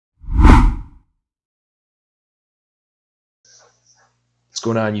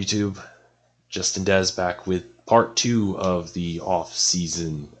What's going on, YouTube? JustinDezzz back with part 2 of the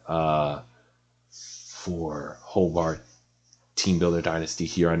off-season for Hobart Team Builder Dynasty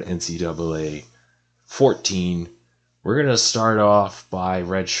here on NCAA 14. We're going to start off by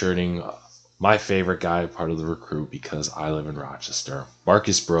redshirting my favorite guy, part of the recruit, because I live in Rochester.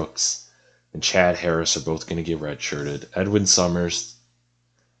 Marcus Brooks and Chad Harris are both going to get redshirted. Edwin Summers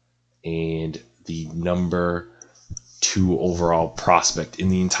and the number 2 overall prospect in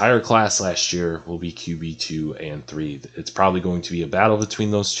the entire class last year will be QB 2 and 3. It's probably going to be a battle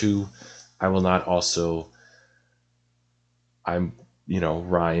between those two. I will not also,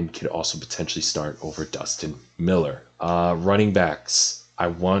 Ryan could also potentially start over Dustin Miller. Running backs, I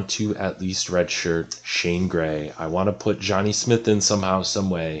want to at least redshirt Shane Gray. I want to put Johnny Smith in somehow, some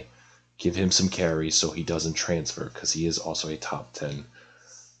way, give him some carries so he doesn't transfer, because he is also a top 10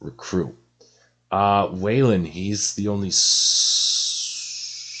 recruit. Waylon, he's the only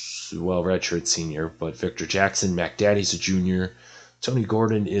redshirt senior, but Victor Jackson, Mac Daddy's a junior. Tony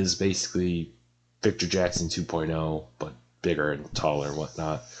Gordon is basically Victor Jackson 2.0, but bigger and taller and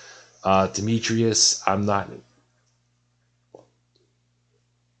whatnot. Demetrius, I'm going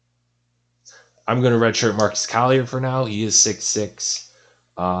to redshirt Marcus Collier for now. He is 6'6".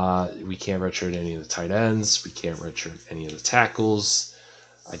 We can't redshirt any of the tight ends. We can't redshirt any of the tackles.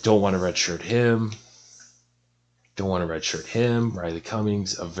 I don't want to redshirt him. Riley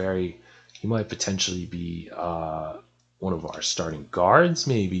Cummings, he might potentially be one of our starting guards,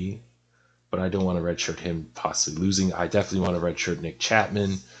 maybe, but I don't want to redshirt him, possibly losing. I definitely want to redshirt Nick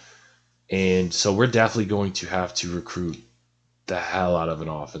Chapman, and so we're definitely going to have to recruit the hell out of an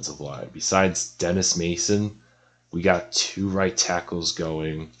offensive line. Besides Dennis Mason, we got 2 right tackles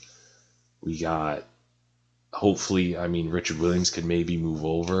going. We got, hopefully, Richard Williams could maybe move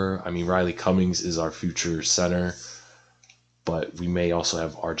over. Riley Cummings is our future center, but we may also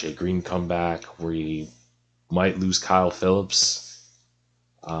have RJ Green come back. We might lose Kyle Phillips,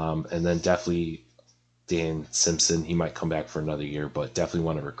 and then definitely Dan Simpson. He might come back for another year, but definitely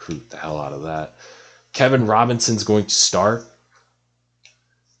want to recruit the hell out of that. Kevin Robinson's going to start,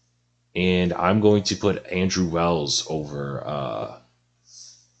 and I'm going to put Andrew Wells over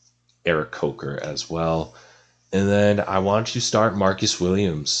Eric Coker as well. And then I want to start Marcus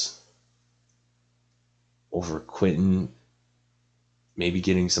Williams over Quentin, maybe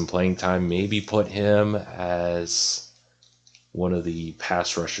getting some playing time, maybe put him as one of the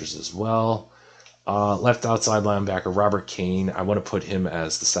pass rushers as well. Left outside linebacker, Robert Kane. I want to put him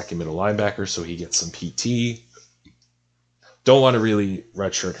as the second middle linebacker so he gets some PT. Don't want to really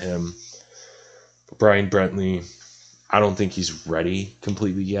redshirt him. Brian Brentley, I don't think he's ready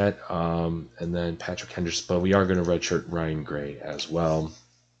completely yet. And then Patrick Henderson, but we are going to redshirt Ryan Gray as well.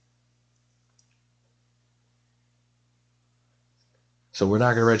 So we're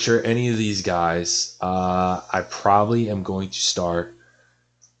not going to redshirt any of these guys. I probably am going to start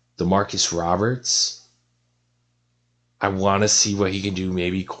DeMarcus Roberts. I want to see what he can do.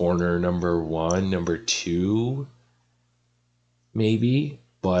 Maybe corner number 1, number 2, maybe.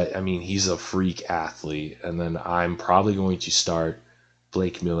 But, he's a freak athlete. And then I'm probably going to start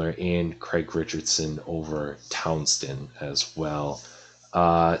Blake Miller and Craig Richardson over Townsend as well.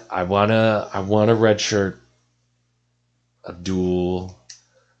 I wanna redshirt Abdul.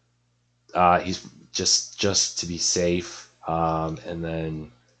 He's just to be safe. And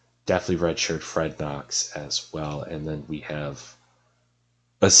then definitely redshirt Fred Knox as well. And then we have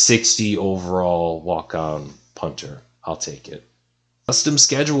a 60 overall walk-on punter. I'll take it. Custom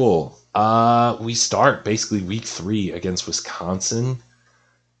schedule. We start basically week 3 against Wisconsin,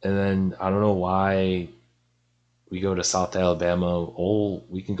 and then I don't know why we go to South Alabama.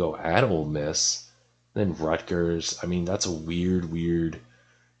 We can go at Ole Miss, then Rutgers. That's a weird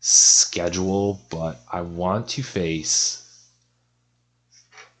schedule, but I want to face.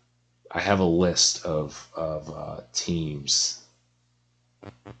 I have a list of teams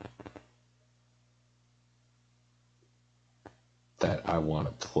that I want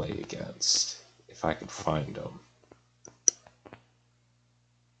to play against, if I can find them.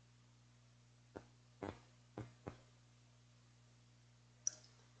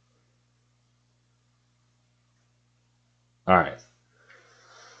 All right.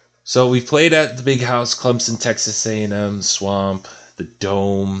 So we played at the Big House, Clemson, Texas A&M, Swamp, the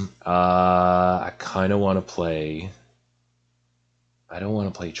Dome. I kind of want to play. I don't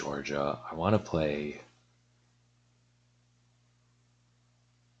want to play Georgia. I want to play.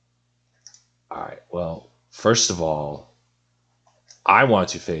 All right, well, first of all, I want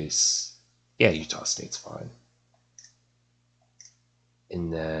to face, Utah State's fine.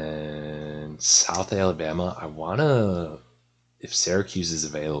 And then South Alabama, I want to if Syracuse is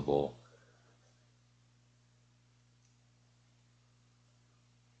available.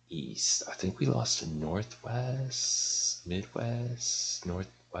 East. I think we lost to Northwest, Midwest,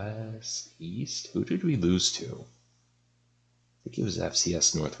 Northwest, East. Who did we lose to? I think it was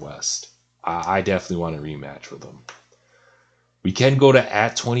FCS Northwest. I definitely want a rematch with them. We can go to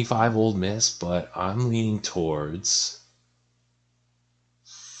at 25 Ole Miss, but I'm leaning towards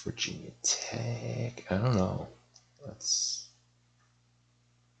Virginia Tech. I don't know.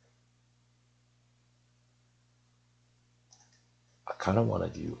 I kind of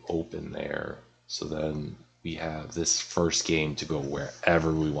want to do open there. So then we have this first game to go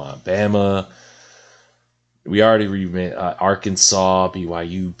wherever we want. Bama. We already remade Arkansas,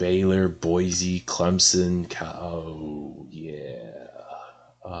 BYU, Baylor, Boise, Clemson. Oh, yeah.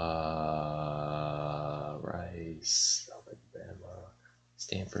 Rice, Alabama,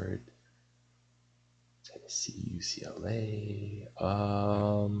 Stanford, Tennessee, UCLA.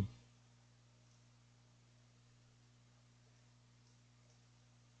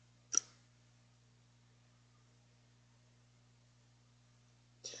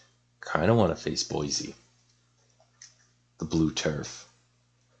 Kind of want to face Boise, the blue turf.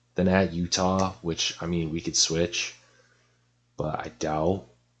 Then at Utah, which, I mean, we could switch, but I doubt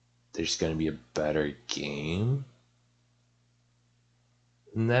there's going to be a better game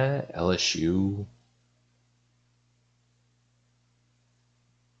than that. LSU,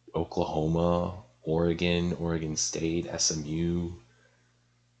 Oklahoma, Oregon State, SMU,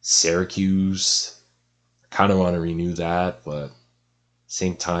 Syracuse. I kind of want to renew that, but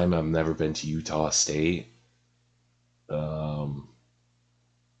same time, I've never been to Utah State.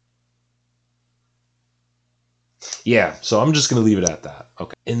 Yeah, so I'm just going to leave it at that.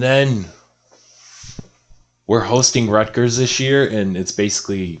 Okay. And then we're hosting Rutgers this year, and it's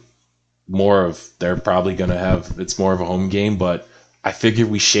basically more of, they're probably going to have, it's more of a home game, but I figured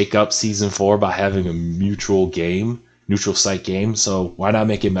we shake up season 4 by having a neutral site game, so why not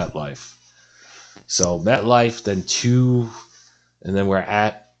make it MetLife? So MetLife, then 2, and then we're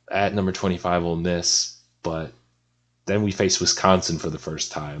at number 25 Ole Miss, but then we face Wisconsin for the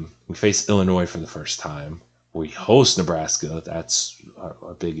first time. We face Illinois for the first time. We host Nebraska. That's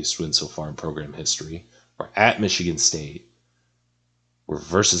our biggest win so far in program history. We're at Michigan State. We're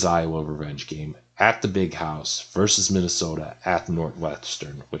versus Iowa revenge game. At the Big House versus Minnesota at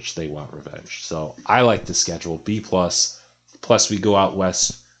Northwestern, which they want revenge. So I like the schedule. B+. Plus we go out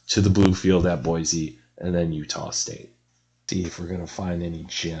west to the Blue Field at Boise and then Utah State. See if we're going to find any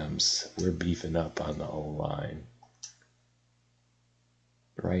gems. We're beefing up on the O-line.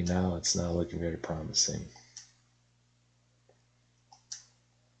 Right now, it's not looking very promising.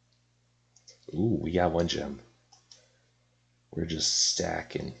 Ooh, we got one gem. We're just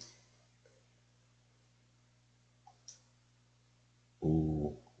stacking.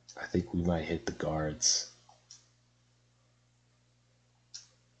 Ooh, I think we might hit the guards.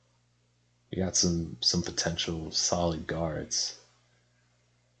 We got some potential solid guards.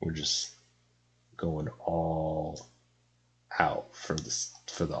 We're just going all out for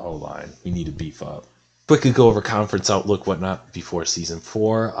the O-line. We need to beef up. Quickly go over conference outlook, whatnot, before season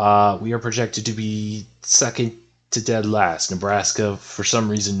 4. We are projected to be second to dead last. Nebraska, for some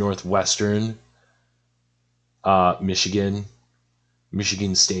reason, Northwestern, Michigan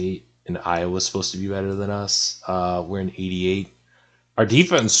State, and Iowa supposed to be better than us. We're in 88. Our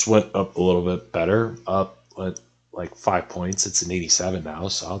defense went up a little bit better, up like 5 points. It's an 87 now,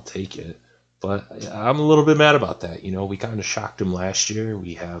 so I'll take it. But I'm a little bit mad about that. You know, we kind of shocked them last year.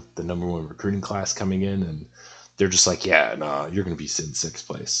 We have the number 1 recruiting class coming in, and they're just like, yeah, nah, you're going to be sitting 6th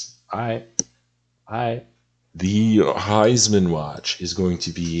place. All right. The Heisman watch is going to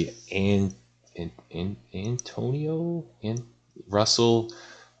be Antonio and Russell,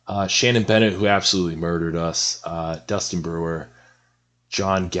 Shannon Bennett, who absolutely murdered us, Dustin Brewer,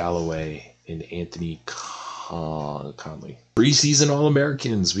 John Galloway, and Anthony Conley. Preseason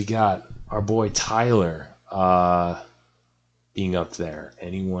All-Americans, we got our boy Tyler being up there.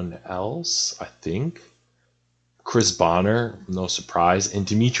 Anyone else? I think Chris Bonner, no surprise, and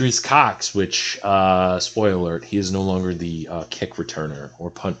Demetrius Cox, which, spoiler alert, he is no longer the kick returner or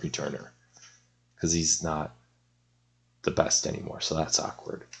punt returner because he's not the best anymore, so that's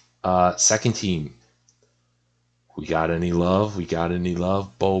awkward. Second team, we got any love?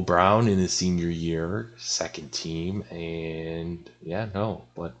 Bo Brown in his senior year, second team, and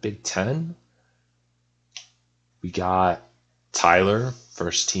but Big Ten, we got Tyler,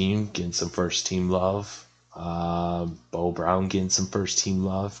 first team, getting some first team love. Bo Brown getting some first team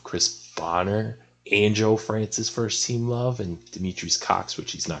love. Chris Bonner and Joe Francis first team love, and Demetrius Cox,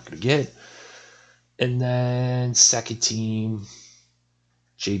 which he's not going to get. And then second team,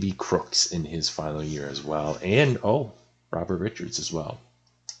 JB Crooks in his final year as well. And, oh, Robert Richards as well.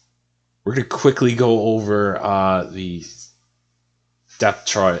 We're going to quickly go over the depth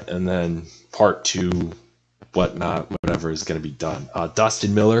chart and then part 2, whatever is going to be done.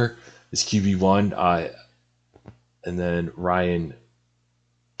 Dustin Miller is QB1. And then Ryan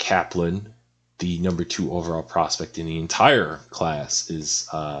Kaplan, the number 2 overall prospect in the entire class, is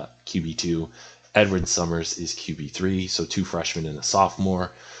QB2. Edward Summers is QB3, so 2 freshmen and a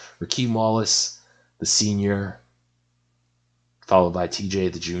sophomore. Rakeem Wallace, the senior, followed by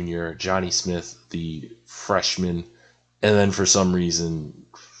TJ, the junior, Johnny Smith, the freshman, and then for some reason,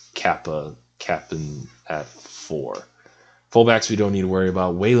 Kaplan at 4. Fullbacks we don't need to worry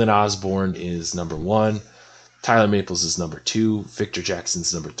about. Waylon Osborne is number 1. Tyler Maples is number 2. Victor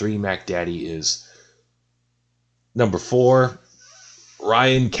Jackson's number 3. Mac Daddy is number 4.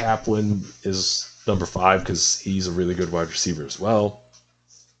 Ryan Kaplan is number 5 because he's a really good wide receiver as well.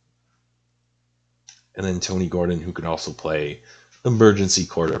 And then Tony Gordon, who can also play emergency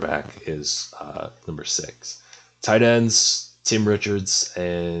quarterback, is number 6. Tight ends, Tim Richards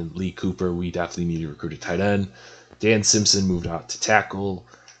and Lee Cooper. We definitely need to recruit a tight end. Dan Simpson moved out to tackle.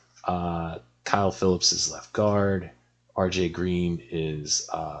 Kyle Phillips is left guard. RJ Green is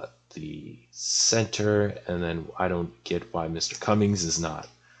the center. And then I don't get why Mr. Cummings is not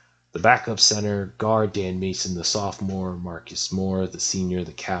the backup center. Guard, Dan Mason, the sophomore. Marcus Moore, the senior,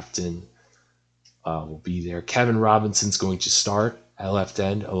 the captain, will be there. Kevin Robinson's going to start at left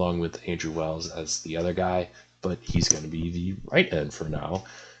end along with Andrew Wells as the other guy, but he's going to be the right end for now.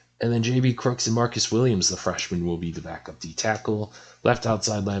 And then JB Crooks and Marcus Williams, the freshman, will be the backup D tackle. Left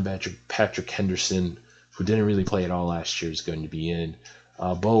outside linebacker Patrick Henderson, who didn't really play at all last year, is going to be in.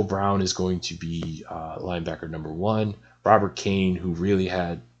 Bo Brown is going to be linebacker number 1. Robert Kane, who really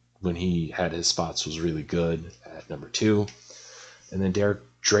had, when he had his spots, was really good at number 2. And then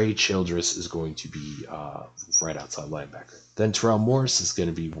Dre Childress is going to be right outside linebacker. Then Terrell Morris is going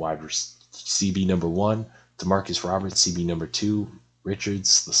to be CB number 1. DeMarcus Roberts, CB number 2.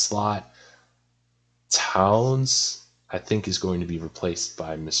 Richards, the slot. Towns, I think, is going to be replaced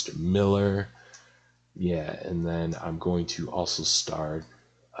by Mr. Miller. Yeah, and then I'm going to also start,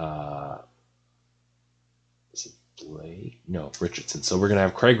 is it Blake? No, Richardson. So we're going to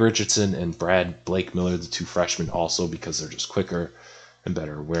have Craig Richardson and Blake Miller, the 2 freshmen, also because they're just quicker and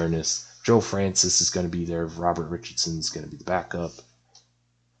better awareness. Joe Francis is going to be there. Robert Richardson is going to be the backup.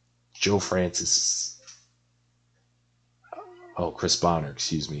 Chris Bonner,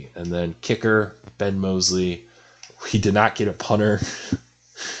 excuse me. And then kicker, Ben Mosley. We did not get a punter,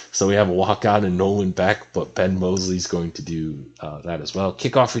 so we have a walk-on and Nolan Beck, but Ben Mosley's going to do that as well.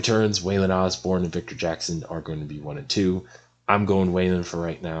 Kickoff returns, Waylon Osborne and Victor Jackson are going to be 1 and 2. I'm going Waylon for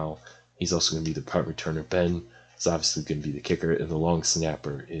right now. He's also going to be the punt returner. Ben is obviously going to be the kicker, and the long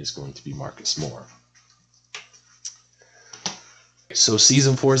snapper is going to be Marcus Moore. So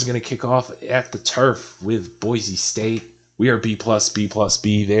season 4 is going to kick off at the Turf with Boise State. We are B+, B+,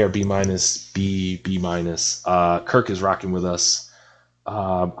 B. They are B-, B, B-. Kirk is rocking with us.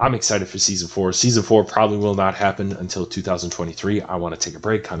 I'm excited for season 4. Season 4 probably will not happen until 2023. I want to take a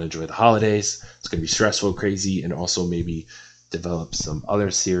break, kind of enjoy the holidays. It's going to be stressful, crazy, and also maybe develop some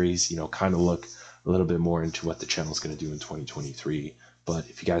other series, kind of look a little bit more into what the channel is going to do in 2023. But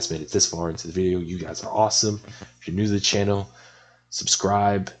if you guys made it this far into the video, you guys are awesome. If you're new to the channel,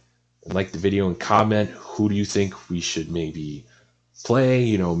 subscribe, like the video, and comment who do you think we should maybe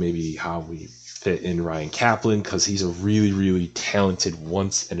play, maybe how we fit in Ryan Kaplan, because he's a really, really talented,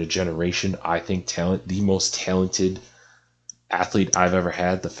 once in a generation, I think, the most talented athlete I've ever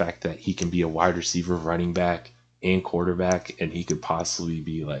had. The fact that he can be a wide receiver, running back, and quarterback, and he could possibly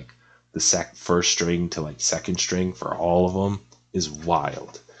be like the first string to like second string for all of them is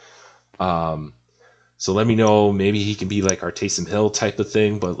wild. So let me know, maybe he can be like our Taysom Hill type of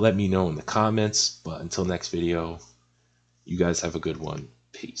thing, but let me know in the comments. But until next video, you guys have a good one.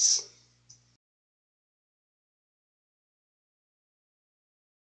 Peace.